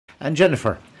And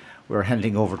Jennifer, we're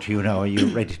handing over to you now. Are you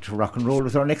ready to rock and roll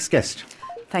with our next guest?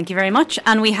 Thank you very much.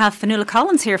 And we have Fionnuala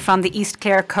Collins here from the East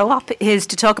Clare Co-op is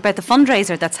to talk about the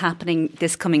fundraiser that's happening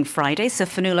this coming Friday. So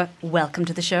Fionnuala, welcome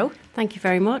to the show. Thank you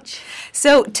very much.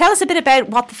 So tell us a bit about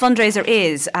what the fundraiser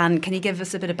is, and can you give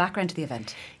us a bit of background to the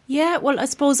event? Yeah, well, I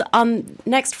suppose on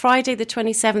next Friday, the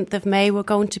 27th of May, we're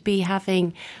going to be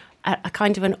having a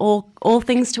kind of an all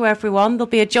things to everyone. There'll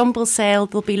be a jumble sale,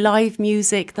 there'll be live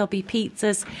music, there'll be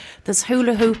pizzas, there's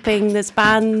hula hooping, there's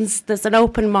bands, there's an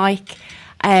open mic.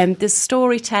 There's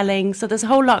storytelling, so there's a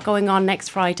whole lot going on next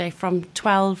Friday from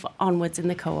 12 onwards in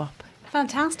the Co-op.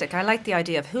 Fantastic. I like the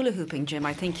idea of hula hooping, Jim.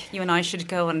 I think you and I should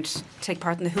go and take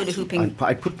part in the hula hooping.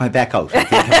 I put my back out.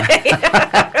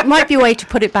 It might be a way to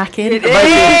put it back in. Could be,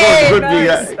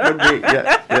 yeah.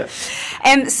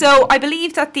 So I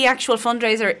believe that the actual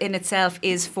fundraiser in itself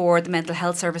is for the mental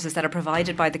health services that are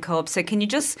provided by the Co-op. So can you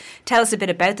just tell us a bit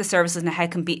about the services and how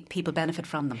can people benefit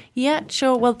from them? Yeah,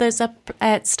 sure. Well,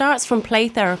 it starts from play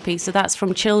therapy, so that's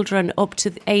from children up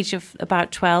to the age of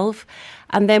about 12.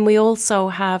 And then we also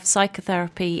have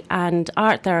psychotherapy and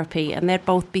art therapy, and they'd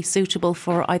both be suitable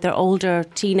for either older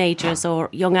teenagers or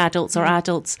young adults or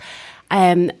adults.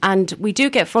 And we do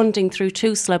get funding through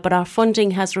TUSLA, but our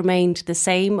funding has remained the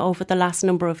same over the last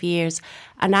number of years.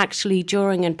 And actually,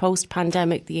 during and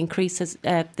post-pandemic, the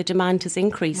demand has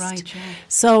increased. Right, yeah.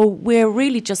 So we're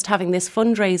really just having this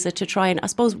fundraiser to try and, I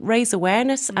suppose, raise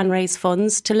awareness and raise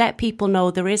funds to let people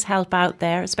know there is help out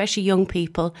there, especially young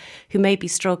people who may be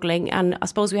struggling. And I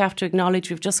suppose we have to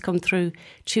acknowledge we've just come through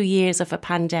 2 years of a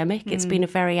pandemic. It's been a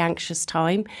very anxious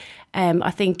time.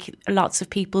 I think lots of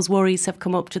people's worries have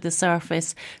come up to the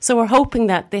surface. So we're hoping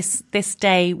that this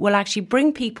day will actually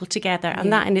bring people together,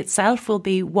 and that in itself will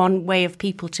be one way of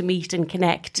people to meet and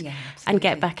connect and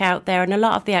get back out there. And a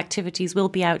lot of the activities will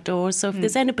be outdoors. So if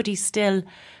there's anybody still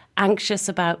anxious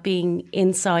about being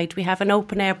inside, we have an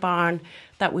open air barn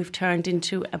that we've turned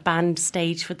into a band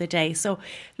stage for the day. So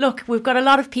look, we've got a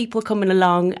lot of people coming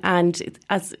along, and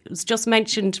as was just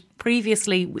mentioned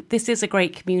previously, this is a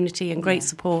great community and great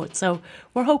support. So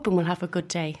we're hoping we'll have a good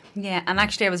day. Yeah, and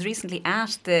actually I was recently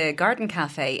at the Garden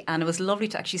Cafe, and it was lovely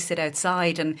to actually sit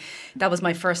outside, and that was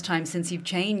my first time since you've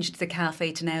changed the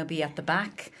cafe to now be at the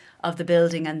back of the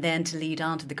building and then to lead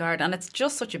on to the garden. And it's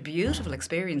just such a beautiful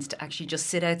experience to actually just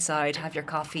sit outside, have your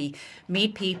coffee,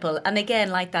 meet people, and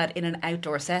again, like that, in an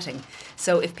outdoor setting.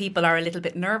 So if people are a little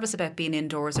bit nervous about being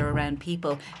indoors or around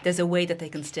people, there's a way that they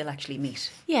can still actually meet.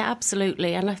 Yeah,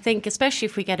 absolutely. And I think especially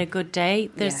if we get a good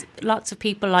day, there's lots of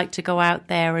people like to go out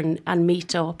there and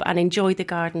meet up and enjoy the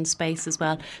garden space as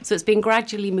well. So it's been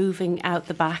gradually moving out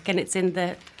the back, and it's in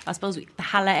the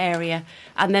Halla area.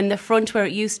 And then the front where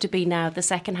it used to be now, the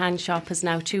second-hand shop has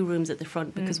now 2 rooms at the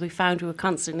front because we found we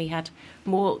constantly had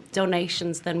more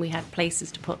donations than we had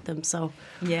places to put them. So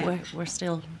we're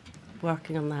still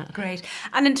working on that. Great.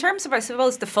 And in terms of, I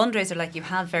suppose, the fundraiser, like you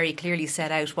have very clearly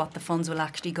set out what the funds will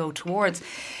actually go towards.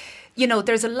 You know,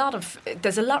 there's a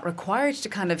lot required to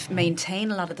kind of maintain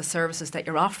a lot of the services that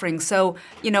you're offering. So,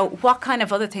 you know, what kind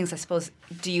of other things, I suppose,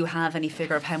 do you have any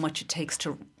figure of how much it takes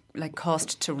to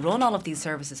cost to run all of these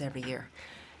services every year?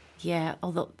 Yeah,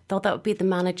 although that would be the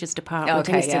manager's department.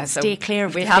 Okay, yeah. Stay clear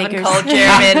of we the haven't figures. called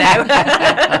Jeremy now.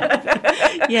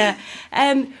 Yeah.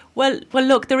 Well,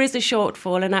 look, there is a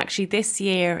shortfall, and actually this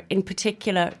year in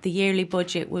particular, the yearly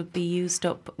budget will be used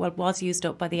up. Well, was used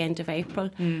up by the end of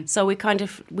April. So we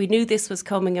knew this was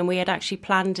coming, and we had actually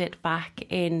planned it back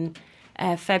in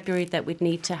February that we'd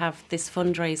need to have this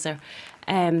fundraiser.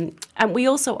 And we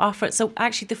also offer it. So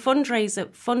actually the fundraiser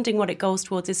funding, what it goes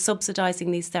towards is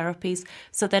subsidising these therapies.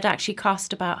 So they'd actually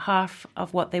cost about half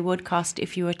of what they would cost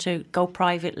if you were to go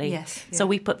privately. Yes. Yeah. So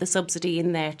we put the subsidy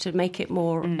in there to make it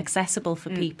more accessible for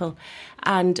people.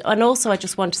 And also I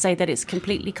just want to say that it's a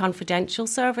completely confidential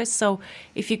service. So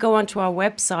if you go onto our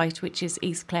website, which is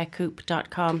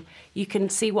eastclarecoop.com, you can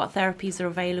see what therapies are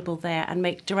available there and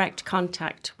make direct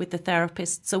contact with the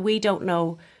therapist. So we don't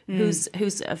know who's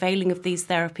availing of these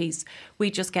therapies. We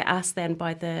just get asked then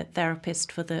by the therapist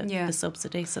for the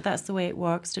subsidy. So that's the way it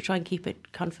works, to try and keep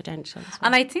it confidential. Well.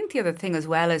 And I think the other thing as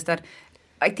well is that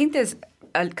I think there's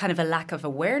a kind of a lack of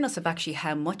awareness of actually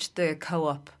how much the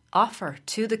Co-op offer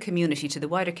to the community, to the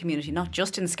wider community, not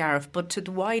just in Scariff, but to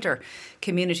the wider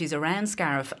communities around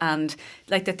Scariff. And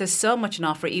like that, there's so much an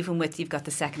offer, even with, you've got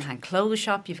the second-hand clothes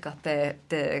shop, you've got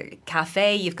the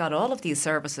cafe, you've got all of these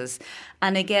services.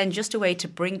 And again, just a way to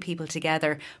bring people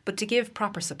together, but to give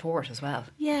proper support as well.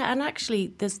 Yeah, and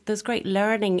actually there's great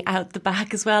learning out the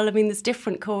back as well. I mean, there's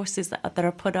different courses that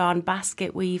are put on,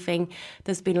 basket weaving,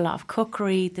 there's been a lot of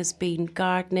cookery, there's been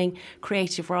gardening,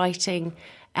 creative writing.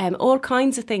 all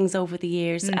kinds of things over the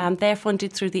years. They're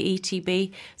funded through the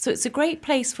ETB. So it's a great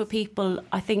place for people,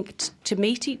 I think, to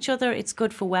meet each other. It's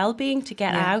good for well-being, to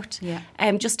get out,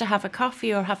 just to have a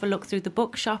coffee or have a look through the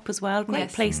bookshop as well. Great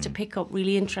place to pick up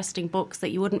really interesting books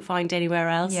that you wouldn't find anywhere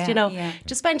else.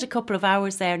 Just spend a couple of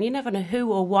hours there and you never know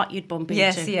who or what you'd bump into.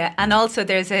 Yes, yeah. And also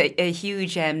there's a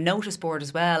huge notice board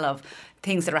as well of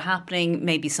things that are happening.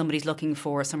 Maybe somebody's looking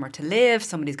for somewhere to live,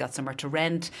 somebody's got somewhere to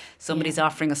rent, somebody's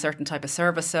offering a certain type of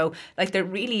service. So like there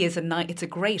really is it's a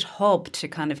great hub to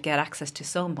kind of get access to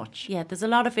so much. Yeah, there's a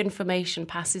lot of information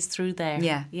passes through there.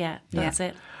 Yeah, that's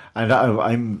it. And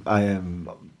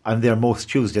I'm there most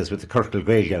Tuesdays with the Kirkle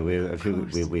Gaeilge.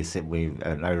 We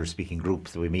an Irish-speaking group,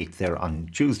 so we meet there on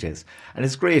Tuesdays, and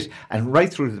it's great. And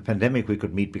right through the pandemic, we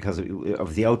could meet because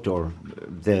of the outdoor.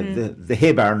 The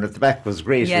hay barn at the back was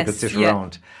great. We could sit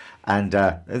around, and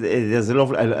there's a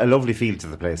lovely feel to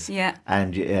the place. Yeah,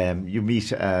 and you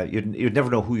meet. You'd never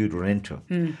know who you'd run into.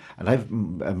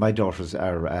 And my daughters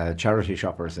are charity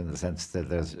shoppers in the sense that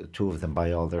there's two of them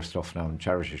buy all their stuff now in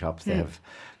charity shops. They have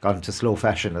gone to slow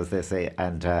fashion, as they say,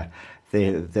 and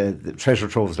the treasure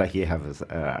troves like you have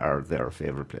are their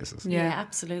favourite places. Yeah,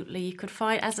 absolutely. You could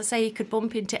find, as I say, you could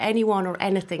bump into anyone or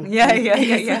anything.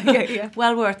 Yeah.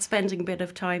 Well worth spending a bit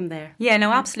of time there. Yeah,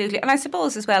 no, absolutely. And I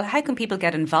suppose as well, how can people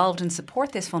get involved and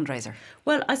support this fundraiser?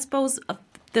 Well, I suppose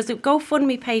there's a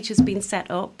GoFundMe page has been set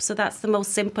up, so that's the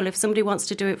most simple. If somebody wants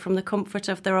to do it from the comfort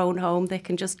of their own home, they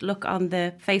can just look on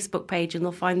the Facebook page and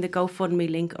they'll find the GoFundMe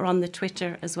link, or on the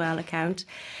Twitter as well account.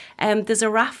 There's a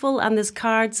raffle and there's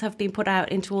cards have been put out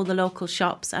into all the local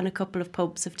shops, and a couple of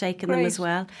pubs have taken them as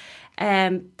well.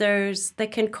 They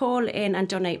can call in and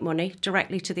donate money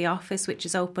directly to the office, which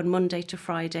is open Monday to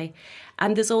Friday.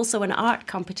 And there's also an art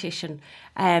competition.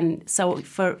 So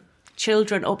for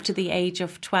children up to the age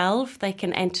of 12, they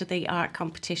can enter the art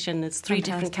competition. There's 3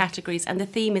 different categories, and the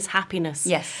theme is happiness.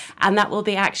 Yes. And that will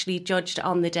be actually judged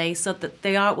on the day, so that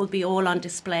the art will be all on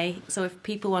display. So if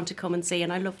people want to come and see,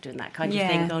 and I love doing that kind of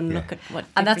thing, go and look at what.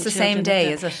 And that's the same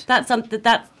day, is it? That's on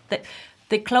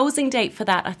the closing date for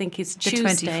that, I think, is the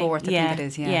Tuesday. 24th, I think it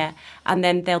is, yeah. And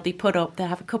then they'll be put up. They'll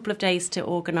have a couple of days to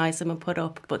organise them and put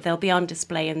up, but they'll be on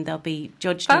display and they'll be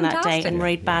judged on that day. And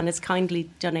Mairead Bann is kindly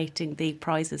donating the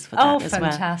prizes for that as well. Oh,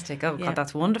 fantastic. Oh, God,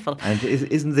 that's wonderful. And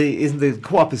isn't the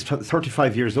co-op is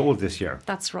 35 years old this year?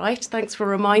 That's right. Thanks for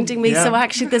reminding me. Yeah. So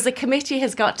actually there's a committee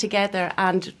has got together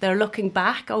and they're looking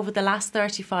back over the last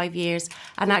 35 years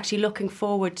and actually looking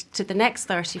forward to the next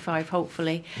 35,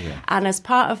 hopefully. Yeah. And as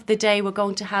part of the day, we're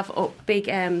going to have up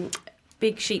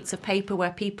big sheets of paper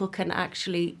where people can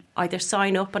actually either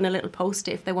sign up on a little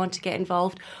post-it if they want to get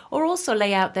involved, or also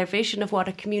lay out their vision of what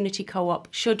a community co-op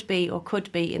should be or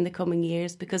could be in the coming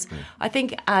years. Because I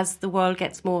think as the world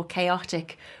gets more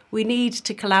chaotic, we need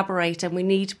to collaborate and we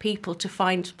need people to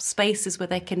find spaces where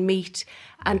they can meet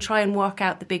and try and work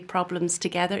out the big problems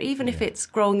together, even if it's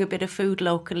growing a bit of food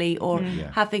locally or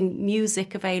having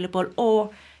music available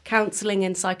or counselling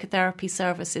and psychotherapy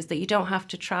services that you don't have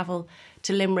to travel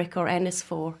to Limerick or Ennis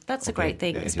for. That's a great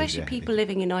thing, especially people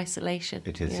living in isolation.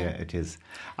 It is, it is.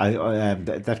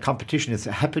 That competition is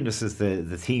happiness is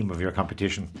the theme of your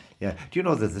competition. Yeah. Do you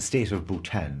know that the state of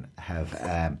Bhutan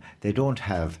have they don't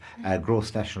have a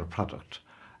gross national product.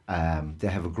 They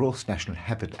have a gross national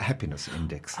happiness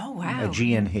index. Oh wow! A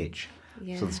GNH.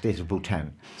 Yeah. So the state of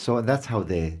Bhutan. So that's how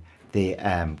they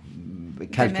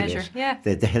calculate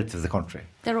the health of the country.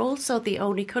 They're also the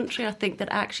only country, I think, that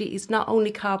actually is not only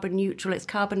carbon neutral, it's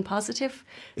carbon positive.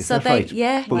 Is that right?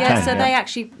 Bhutan, they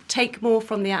actually take more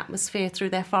from the atmosphere through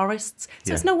their forests.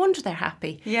 So it's no wonder they're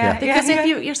happy. Because if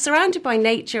you're surrounded by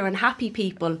nature and happy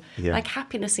people, like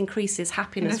happiness increases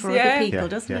happiness for other people,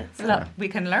 doesn't it? So we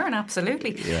can learn,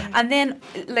 absolutely. Yeah. And then,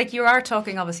 like you are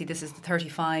talking, obviously this is the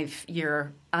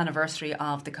 35-year anniversary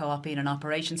of the co-op being in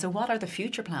operation. So what are the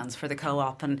future plans for the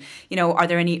co-op? And, are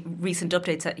there any recent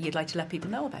updates that you'd like to let people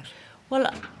know about?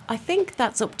 Well, I think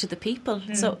that's up to the people.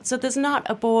 So there's not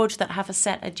a board that have a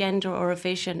set agenda or a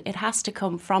vision. It has to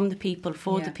come from the people,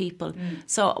 for the people.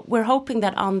 So we're hoping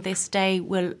that on this day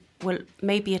we'll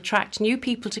maybe attract new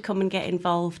people to come and get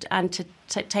involved and to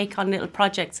take on little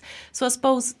projects. So I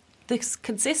suppose this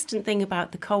consistent thing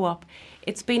about the co-op,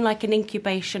 it's been like an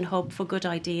incubation hub for good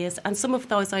ideas, and some of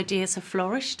those ideas have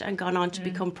flourished and gone on to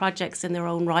become projects in their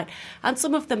own right, and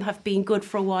some of them have been good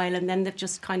for a while and then they've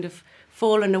just kind of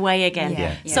fallen away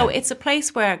again. So it's a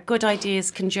place where good ideas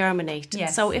can germinate.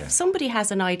 So if somebody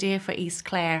has an idea for East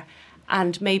Clare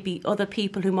and maybe other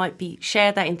people who might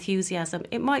share that enthusiasm,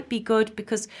 it might be good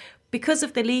because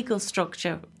of the legal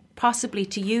structure, possibly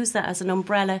to use that as an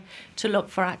umbrella to look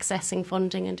for accessing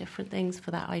funding and different things for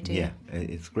that idea. Yeah,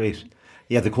 it's great.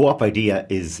 Yeah, the co-op idea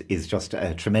is just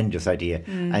a tremendous idea,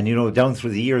 and down through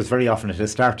the years, very often it has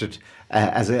started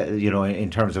as in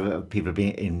terms of people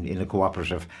being in a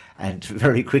cooperative, and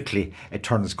very quickly it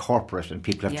turns corporate, and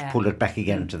people have to pull it back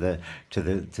again to the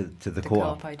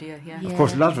co-op idea. Yeah. Of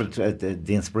course, a lot of it,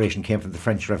 the inspiration came from the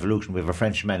French Revolution. We have a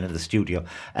Frenchman in the studio,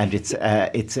 and it's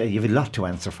you have a lot to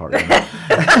answer for.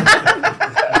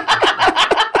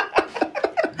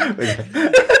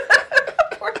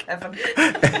 Poor Kevin.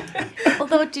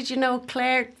 Although, did you know,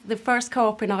 Claire, the first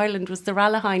co-op in Ireland was the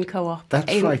Ralahine Co-op.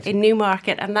 That's right. In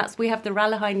Newmarket, and we have the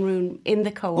Ralahine room in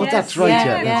the co-op. Oh, that's right,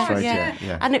 that's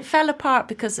right. And it fell apart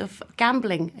because of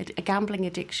gambling, a gambling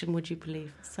addiction, would you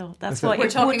believe? So that's what we're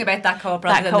talking about that co-op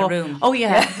rather than the room. Oh,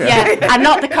 yeah, and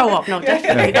not the co-op, no,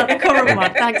 definitely, not the current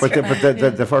one. Thanks.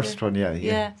 But the first one, it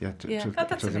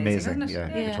was amazing, amazing. Isn't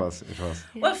it? It was.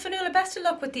 Well, Fionnuala, best of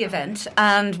luck with the event,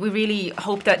 and we really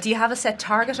hope that. Do you have a set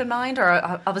target in mind,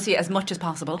 or obviously as much as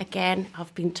possible? Again,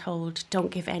 I've been told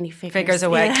don't give any figures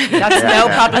away. That's no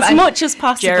problem. As much as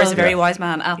possible. Jer's a very wise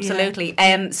man, absolutely.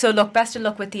 So look, best of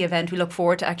luck with the event. We look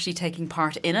forward to actually taking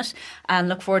part in it, and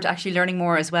look forward to actually learning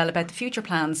more as well about the future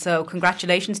plans. So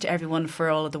congratulations to everyone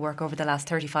for all of the work over the last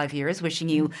 35 years. Wishing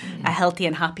you a healthy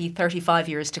and happy 35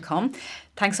 years to come.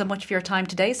 Thanks so much for your time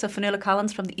today. So Fionnuala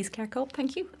Collins from the East Clare Co-op,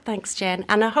 thank you. Thanks, Jen.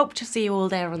 And I hope to see you all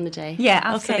there on the day. Yeah,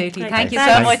 absolutely. Okay, thank you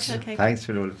so much. Thanks,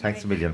 Fionnuala. Thanks a million.